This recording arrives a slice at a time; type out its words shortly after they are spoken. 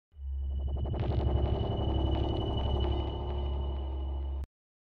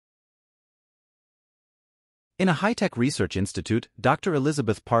In a high-tech research institute, Dr.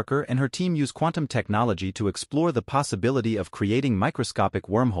 Elizabeth Parker and her team use quantum technology to explore the possibility of creating microscopic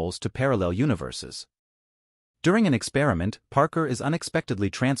wormholes to parallel universes. During an experiment, Parker is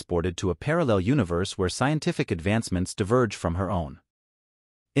unexpectedly transported to a parallel universe where scientific advancements diverge from her own.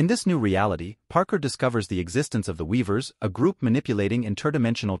 In this new reality, Parker discovers the existence of the Weavers, a group manipulating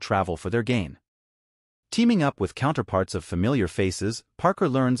interdimensional travel for their gain. Teaming up with counterparts of familiar faces, Parker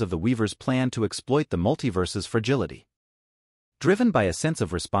learns of the Weavers' plan to exploit the multiverse's fragility. Driven by a sense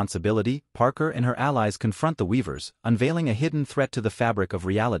of responsibility, Parker and her allies confront the Weavers, unveiling a hidden threat to the fabric of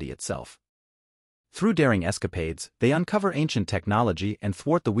reality itself. Through daring escapades, they uncover ancient technology and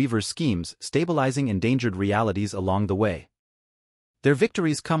thwart the Weavers' schemes, stabilizing endangered realities along the way. Their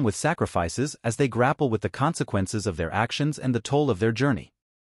victories come with sacrifices as they grapple with the consequences of their actions and the toll of their journey.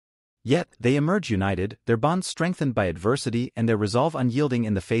 Yet, they emerge united, their bonds strengthened by adversity and their resolve unyielding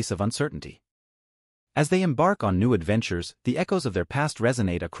in the face of uncertainty. As they embark on new adventures, the echoes of their past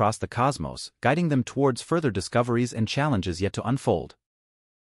resonate across the cosmos, guiding them towards further discoveries and challenges yet to unfold.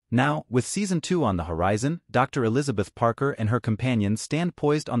 Now, with Season 2 on the horizon, Dr. Elizabeth Parker and her companions stand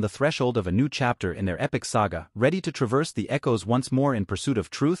poised on the threshold of a new chapter in their epic saga, ready to traverse the echoes once more in pursuit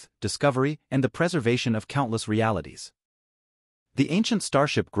of truth, discovery, and the preservation of countless realities. The ancient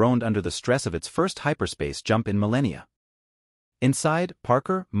starship groaned under the stress of its first hyperspace jump in millennia. Inside,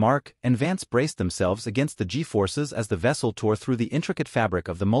 Parker, Mark, and Vance braced themselves against the G-forces as the vessel tore through the intricate fabric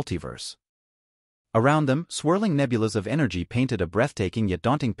of the multiverse. Around them, swirling nebulas of energy painted a breathtaking yet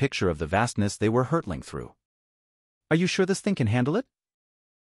daunting picture of the vastness they were hurtling through. "Are you sure this thing can handle it?"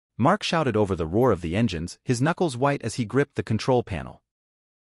 Mark shouted over the roar of the engines, his knuckles white as he gripped the control panel.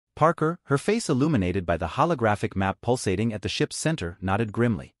 Parker, her face illuminated by the holographic map pulsating at the ship's center, nodded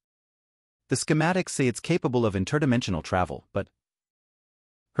grimly. "The schematics say it's capable of interdimensional travel, but..."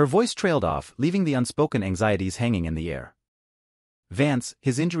 Her voice trailed off, leaving the unspoken anxieties hanging in the air. Vance,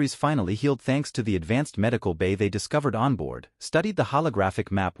 his injuries finally healed thanks to the advanced medical bay they discovered on board, studied the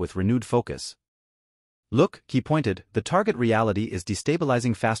holographic map with renewed focus. "Look," he pointed, "the target reality is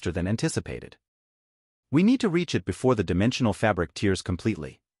destabilizing faster than anticipated. We need to reach it before the dimensional fabric tears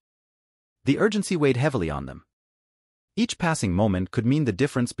completely." The urgency weighed heavily on them. Each passing moment could mean the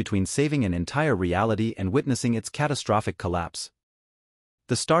difference between saving an entire reality and witnessing its catastrophic collapse.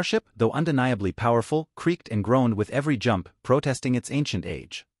 The starship, though undeniably powerful, creaked and groaned with every jump, protesting its ancient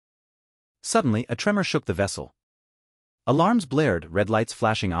age. Suddenly, a tremor shook the vessel. Alarms blared, red lights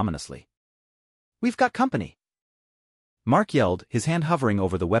flashing ominously. "We've got company!" Mark yelled, his hand hovering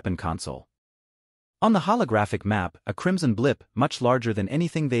over the weapon console. On the holographic map, a crimson blip, much larger than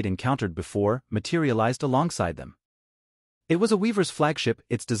anything they'd encountered before, materialized alongside them. It was a Weaver's flagship,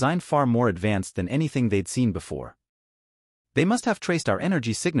 its design far more advanced than anything they'd seen before. "They must have traced our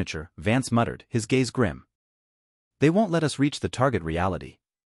energy signature," Vance muttered, his gaze grim. "They won't let us reach the target reality."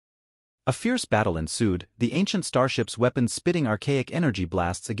 A fierce battle ensued, the ancient starship's weapons spitting archaic energy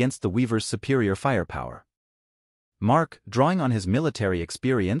blasts against the Weaver's superior firepower. Mark, drawing on his military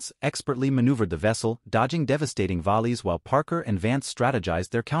experience, expertly maneuvered the vessel, dodging devastating volleys while Parker and Vance strategized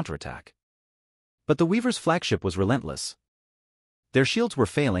their counterattack. But the Weaver's flagship was relentless. Their shields were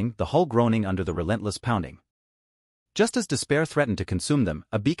failing, the hull groaning under the relentless pounding. Just as despair threatened to consume them,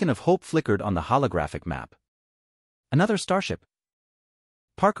 a beacon of hope flickered on the holographic map. "Another starship!"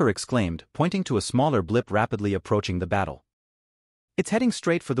 Parker exclaimed, pointing to a smaller blip rapidly approaching the battle. "It's heading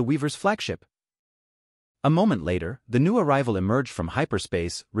straight for the Weaver's flagship." A moment later, the new arrival emerged from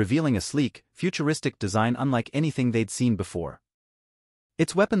hyperspace, revealing a sleek, futuristic design unlike anything they'd seen before.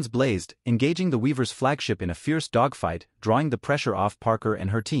 Its weapons blazed, engaging the Weaver's flagship in a fierce dogfight, drawing the pressure off Parker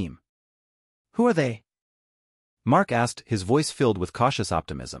and her team. "Who are they?" Mark asked, his voice filled with cautious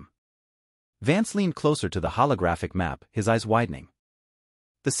optimism. Vance leaned closer to the holographic map, his eyes widening.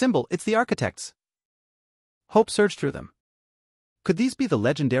 "The symbol, it's the architects." Hope surged through them. Could these be the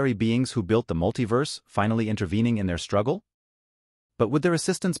legendary beings who built the multiverse, finally intervening in their struggle? But would their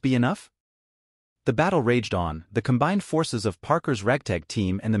assistance be enough? The battle raged on, the combined forces of Parker's ragtag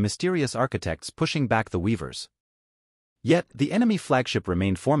team and the mysterious architects pushing back the Weavers. Yet, the enemy flagship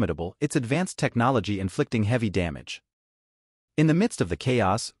remained formidable, its advanced technology inflicting heavy damage. In the midst of the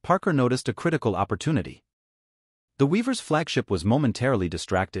chaos, Parker noticed a critical opportunity. The Weaver's flagship was momentarily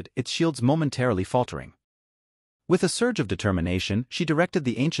distracted, its shields momentarily faltering. With a surge of determination, she directed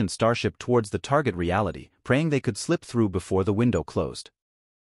the ancient starship towards the target reality, praying they could slip through before the window closed.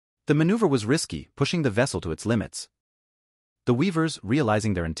 The maneuver was risky, pushing the vessel to its limits. The Weavers,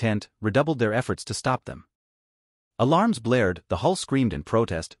 realizing their intent, redoubled their efforts to stop them. Alarms blared, the hull screamed in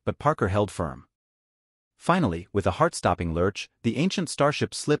protest, but Parker held firm. Finally, with a heart-stopping lurch, the ancient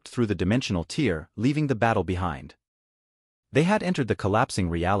starship slipped through the dimensional tier, leaving the battle behind. They had entered the collapsing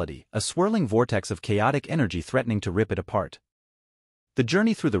reality, a swirling vortex of chaotic energy threatening to rip it apart. The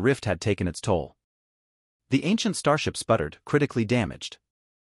journey through the rift had taken its toll. The ancient starship sputtered, critically damaged.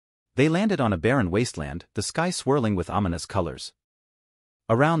 They landed on a barren wasteland, the sky swirling with ominous colors.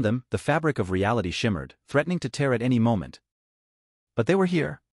 Around them, the fabric of reality shimmered, threatening to tear at any moment. But they were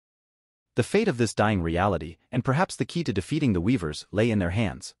here. The fate of this dying reality, and perhaps the key to defeating the Weavers, lay in their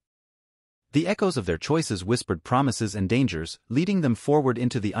hands. The echoes of their choices whispered promises and dangers, leading them forward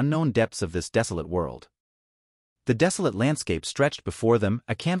into the unknown depths of this desolate world. The desolate landscape stretched before them,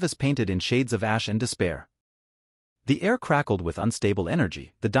 a canvas painted in shades of ash and despair. The air crackled with unstable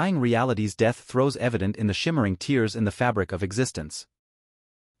energy, the dying reality's death throes evident in the shimmering tears in the fabric of existence.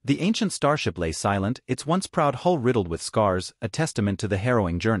 The ancient starship lay silent, its once proud hull riddled with scars, a testament to the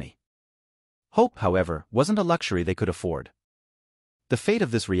harrowing journey. Hope, however, wasn't a luxury they could afford. The fate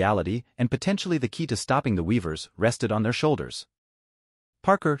of this reality, and potentially the key to stopping the Weavers, rested on their shoulders.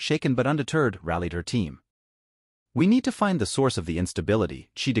 Parker, shaken but undeterred, rallied her team. "We need to find the source of the instability,"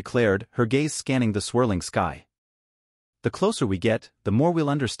 she declared, her gaze scanning the swirling sky. "The closer we get, the more we'll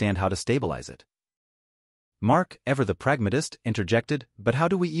understand how to stabilize it." Mark, ever the pragmatist, interjected, "But how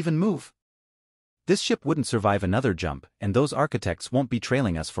do we even move? This ship wouldn't survive another jump, and those architects won't be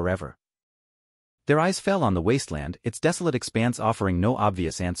trailing us forever." Their eyes fell on the wasteland, its desolate expanse offering no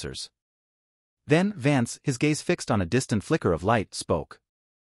obvious answers. Then, Vance, his gaze fixed on a distant flicker of light, spoke.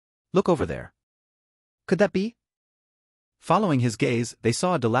 "Look over there. Could that be?" Following his gaze, they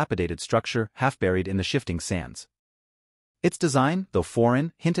saw a dilapidated structure, half buried in the shifting sands. Its design, though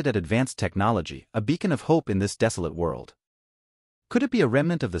foreign, hinted at advanced technology, a beacon of hope in this desolate world. Could it be a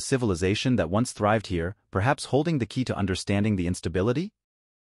remnant of the civilization that once thrived here, perhaps holding the key to understanding the instability?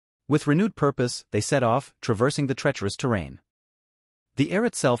 With renewed purpose, they set off, traversing the treacherous terrain. The air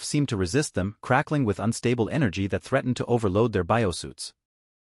itself seemed to resist them, crackling with unstable energy that threatened to overload their biosuits.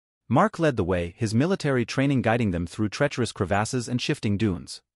 Mark led the way, his military training guiding them through treacherous crevasses and shifting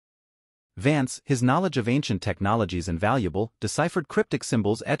dunes. Vance, his knowledge of ancient technologies invaluable, deciphered cryptic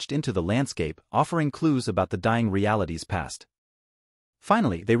symbols etched into the landscape, offering clues about the dying reality's past.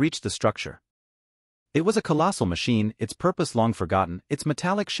 Finally, they reached the structure. It was a colossal machine, its purpose long forgotten, its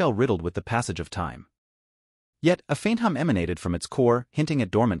metallic shell riddled with the passage of time. Yet, a faint hum emanated from its core, hinting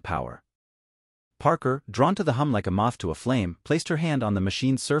at dormant power. Parker, drawn to the hum like a moth to a flame, placed her hand on the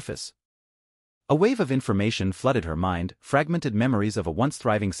machine's surface. A wave of information flooded her mind, fragmented memories of a once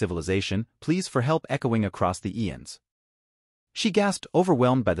thriving civilization, pleas for help echoing across the eons. She gasped,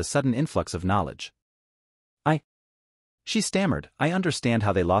 overwhelmed by the sudden influx of knowledge. She stammered, "I understand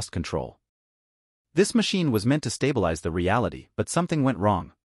how they lost control. This machine was meant to stabilize the reality, but something went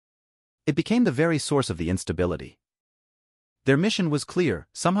wrong. It became the very source of the instability." Their mission was clear,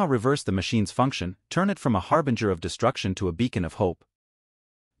 somehow reverse the machine's function, turn it from a harbinger of destruction to a beacon of hope.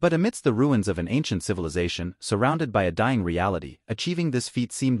 But amidst the ruins of an ancient civilization, surrounded by a dying reality, achieving this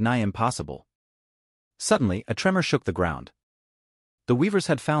feat seemed nigh impossible. Suddenly, a tremor shook the ground. The Weavers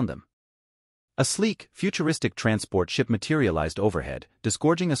had found them. A sleek, futuristic transport ship materialized overhead,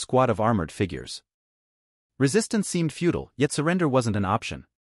 disgorging a squad of armored figures. Resistance seemed futile, yet surrender wasn't an option.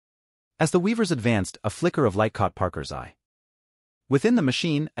 As the Weavers advanced, a flicker of light caught Parker's eye. Within the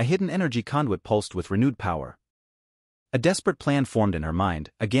machine, a hidden energy conduit pulsed with renewed power. A desperate plan formed in her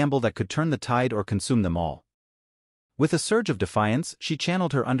mind, a gamble that could turn the tide or consume them all. With a surge of defiance, she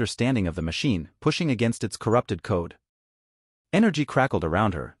channeled her understanding of the machine, pushing against its corrupted code. Energy crackled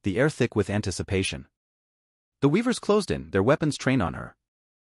around her, the air thick with anticipation. The Weavers closed in, their weapons trained on her.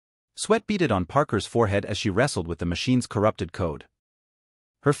 Sweat beaded on Parker's forehead as she wrestled with the machine's corrupted code.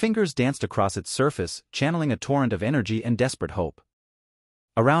 Her fingers danced across its surface, channeling a torrent of energy and desperate hope.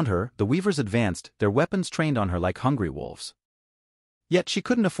 Around her, the Weavers advanced, their weapons trained on her like hungry wolves. Yet she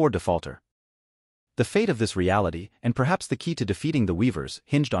couldn't afford to falter. The fate of this reality, and perhaps the key to defeating the Weavers,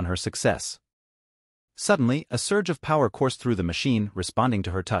 hinged on her success. Suddenly, a surge of power coursed through the machine, responding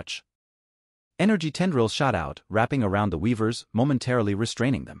to her touch. Energy tendrils shot out, wrapping around the Weavers, momentarily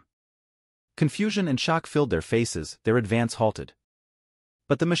restraining them. Confusion and shock filled their faces, their advance halted.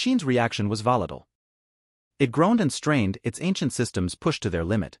 But the machine's reaction was volatile. It groaned and strained, its ancient systems pushed to their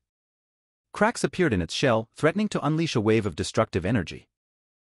limit. Cracks appeared in its shell, threatening to unleash a wave of destructive energy.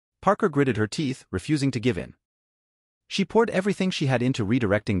 Parker gritted her teeth, refusing to give in. She poured everything she had into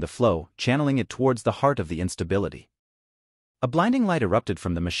redirecting the flow, channeling it towards the heart of the instability. A blinding light erupted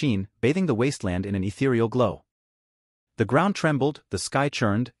from the machine, bathing the wasteland in an ethereal glow. The ground trembled, the sky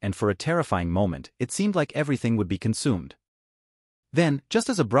churned, and for a terrifying moment, it seemed like everything would be consumed. Then, just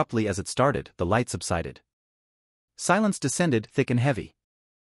as abruptly as it started, the light subsided. Silence descended thick and heavy.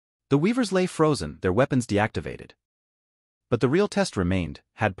 The Weavers lay frozen, their weapons deactivated. But the real test remained.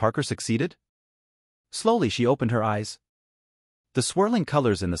 Had Parker succeeded? Slowly she opened her eyes. The swirling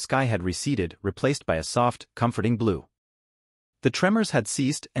colors in the sky had receded, replaced by a soft, comforting blue. The tremors had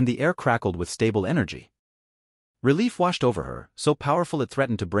ceased and the air crackled with stable energy. Relief washed over her, so powerful it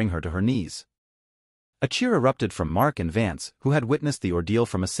threatened to bring her to her knees. A cheer erupted from Mark and Vance, who had witnessed the ordeal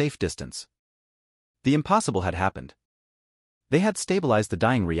from a safe distance. The impossible had happened. They had stabilized the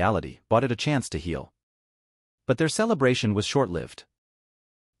dying reality, bought it a chance to heal. But their celebration was short-lived.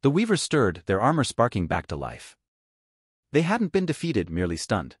 The Weavers stirred, their armor sparking back to life. They hadn't been defeated, merely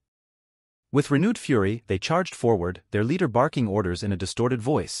stunned. With renewed fury, they charged forward, their leader barking orders in a distorted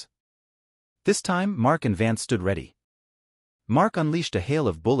voice. This time, Mark and Vance stood ready. Mark unleashed a hail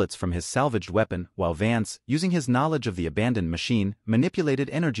of bullets from his salvaged weapon, while Vance, using his knowledge of the abandoned machine, manipulated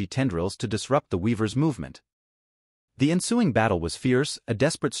energy tendrils to disrupt the Weavers' movement. The ensuing battle was fierce, a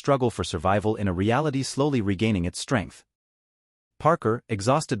desperate struggle for survival in a reality slowly regaining its strength. Parker,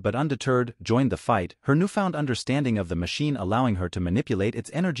 exhausted but undeterred, joined the fight, her newfound understanding of the machine allowing her to manipulate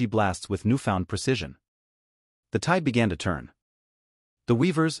its energy blasts with newfound precision. The tide began to turn. The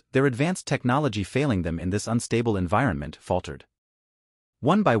Weavers, their advanced technology failing them in this unstable environment, faltered.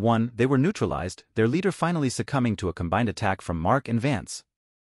 One by one, they were neutralized, their leader finally succumbing to a combined attack from Mark and Vance.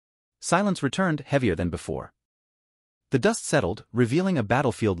 Silence returned, heavier than before. The dust settled, revealing a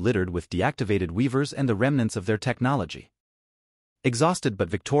battlefield littered with deactivated Weavers and the remnants of their technology. Exhausted but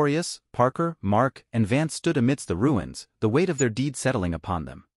victorious, Parker, Mark, and Vance stood amidst the ruins, the weight of their deed settling upon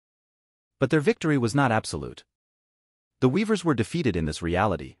them. But their victory was not absolute. The Weavers were defeated in this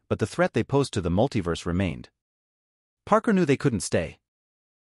reality, but the threat they posed to the multiverse remained. Parker knew they couldn't stay.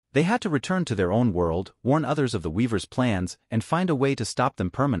 They had to return to their own world, warn others of the Weavers' plans, and find a way to stop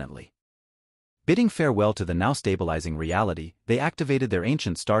them permanently. Bidding farewell to the now stabilizing reality, they activated their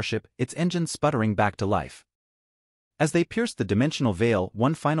ancient starship, its engines sputtering back to life. As they pierced the dimensional veil,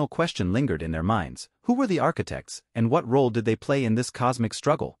 one final question lingered in their minds: who were the architects, and what role did they play in this cosmic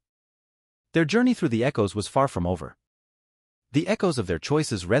struggle? Their journey through the echoes was far from over. The echoes of their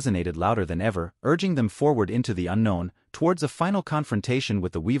choices resonated louder than ever, urging them forward into the unknown, towards a final confrontation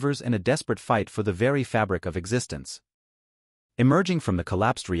with the Weavers and a desperate fight for the very fabric of existence. Emerging from the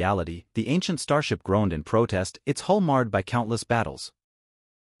collapsed reality, the ancient starship groaned in protest, its hull marred by countless battles.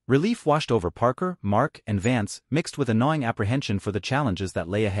 Relief washed over Parker, Mark, and Vance, mixed with a gnawing apprehension for the challenges that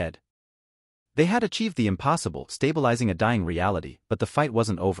lay ahead. They had achieved the impossible, stabilizing a dying reality, but the fight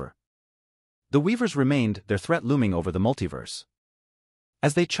wasn't over. The Weavers remained, their threat looming over the multiverse.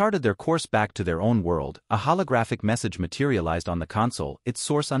 As they charted their course back to their own world, a holographic message materialized on the console, its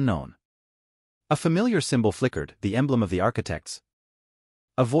source unknown. A familiar symbol flickered, the emblem of the architects.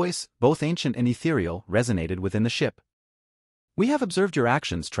 A voice, both ancient and ethereal, resonated within the ship. "We have observed your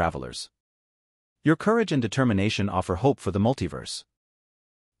actions, travelers. Your courage and determination offer hope for the multiverse.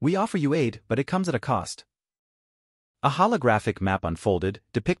 We offer you aid, but it comes at a cost." A holographic map unfolded,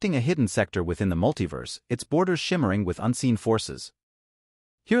 depicting a hidden sector within the multiverse, its borders shimmering with unseen forces.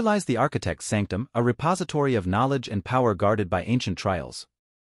 Here lies the Architect's Sanctum, a repository of knowledge and power guarded by ancient trials.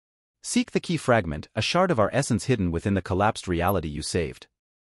 Seek the key fragment, a shard of our essence hidden within the collapsed reality you saved.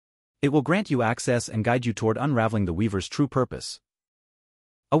 It will grant you access and guide you toward unraveling the Weaver's true purpose.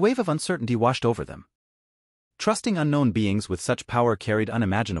 A wave of uncertainty washed over them. Trusting unknown beings with such power carried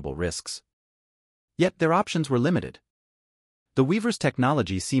unimaginable risks. Yet their options were limited. The Weaver's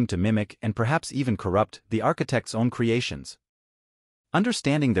technology seemed to mimic, and perhaps even corrupt, the Architect's own creations.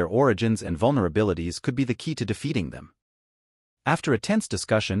 Understanding their origins and vulnerabilities could be the key to defeating them. After a tense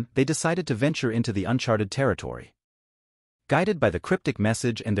discussion, they decided to venture into the uncharted territory. Guided by the cryptic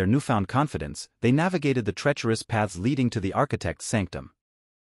message and their newfound confidence, they navigated the treacherous paths leading to the Architect's Sanctum.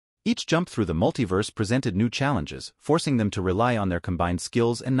 Each jump through the multiverse presented new challenges, forcing them to rely on their combined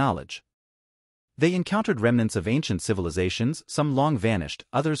skills and knowledge. They encountered remnants of ancient civilizations, some long vanished,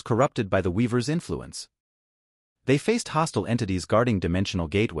 others corrupted by the Weaver's influence. They faced hostile entities guarding dimensional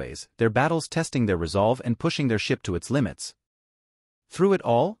gateways, their battles testing their resolve and pushing their ship to its limits. Through it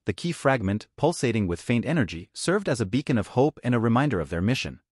all, the key fragment, pulsating with faint energy, served as a beacon of hope and a reminder of their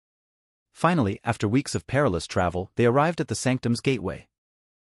mission. Finally, after weeks of perilous travel, they arrived at the Sanctum's gateway.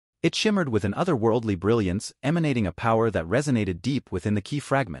 It shimmered with an otherworldly brilliance, emanating a power that resonated deep within the key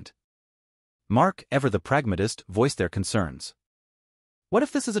fragment. Mark, ever the pragmatist, voiced their concerns. "What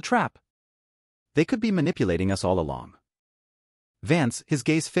if this is a trap? They could be manipulating us all along." Vance, his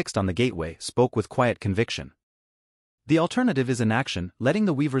gaze fixed on the gateway, spoke with quiet conviction. "The alternative is inaction, letting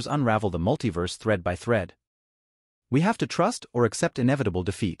the Weavers unravel the multiverse thread by thread. We have to trust or accept inevitable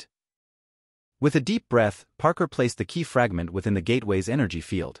defeat." With a deep breath, Parker placed the key fragment within the gateway's energy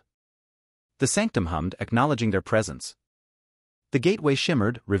field. The sanctum hummed, acknowledging their presence. The gateway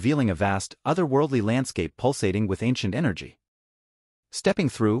shimmered, revealing a vast, otherworldly landscape pulsating with ancient energy. Stepping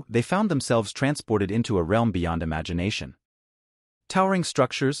through, they found themselves transported into a realm beyond imagination. Towering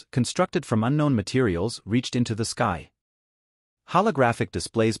structures, constructed from unknown materials, reached into the sky. Holographic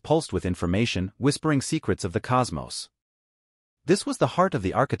displays pulsed with information, whispering secrets of the cosmos. This was the heart of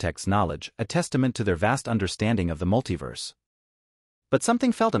the architect's knowledge, a testament to their vast understanding of the multiverse. But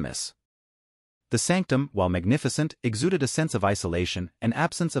something felt amiss. The sanctum, while magnificent, exuded a sense of isolation, an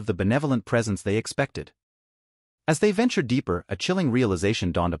absence of the benevolent presence they expected. As they ventured deeper, a chilling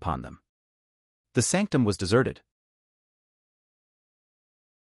realization dawned upon them. The sanctum was deserted.